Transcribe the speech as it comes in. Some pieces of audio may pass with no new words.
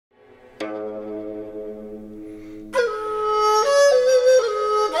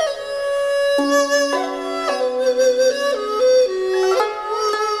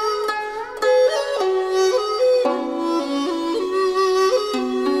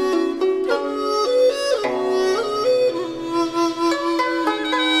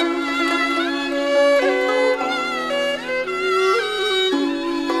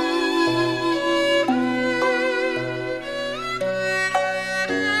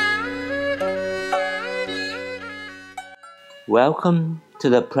Welcome to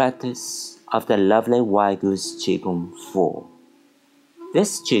the practice of the lovely Wild Goose Qigong 4.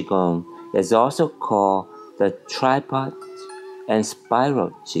 This Qigong is also called the tripod and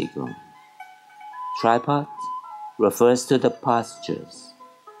spiral Qigong. Tripod refers to the postures,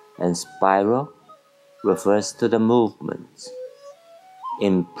 and spiral refers to the movements.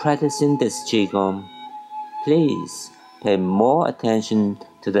 In practicing this Qigong, please pay more attention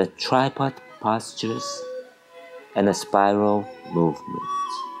to the tripod postures and the spiral movement.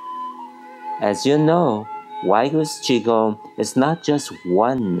 As you know, Wild Goose Qigong is not just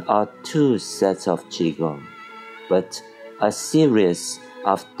one or two sets of Qigong, but a series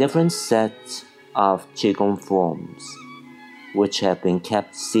of different sets of Qigong forms, which have been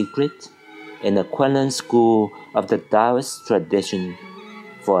kept secret in the Kunlun school of the Taoist tradition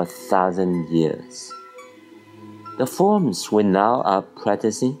for 1,000 years. The forms we now are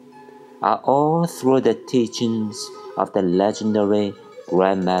practicing are all through the teachings of the legendary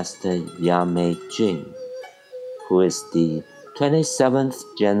Grandmaster Yamei Jun, who is the 27th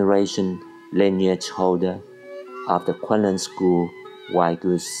generation lineage holder of the Kunlun school Wild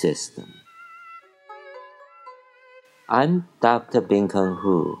Goose system. I'm Dr. Bin-Keng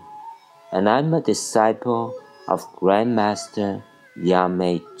Hu, and I'm a disciple of Grandmaster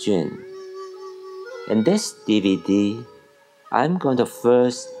Yamei Jun. In this DVD, I'm going to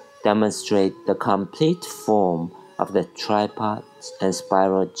first demonstrate the complete form of the tripod and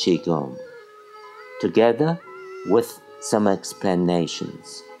spiral Qigong, together with some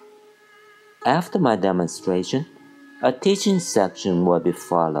explanations. After my demonstration, a teaching section will be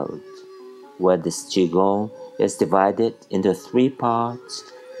followed, where this Qigong is divided into 3 parts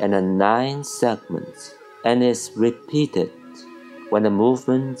and 9 segments, and is repeated when the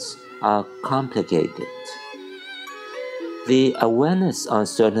movements are complicated. The awareness on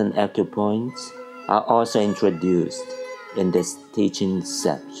certain acupoints are also introduced in this teaching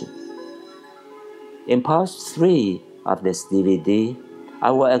section. In part 3 of this DVD, I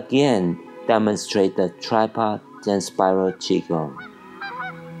will again demonstrate the tripod and spiral Qigong.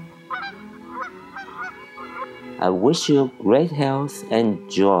 I wish you great health and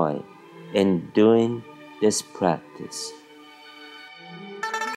joy in doing this practice.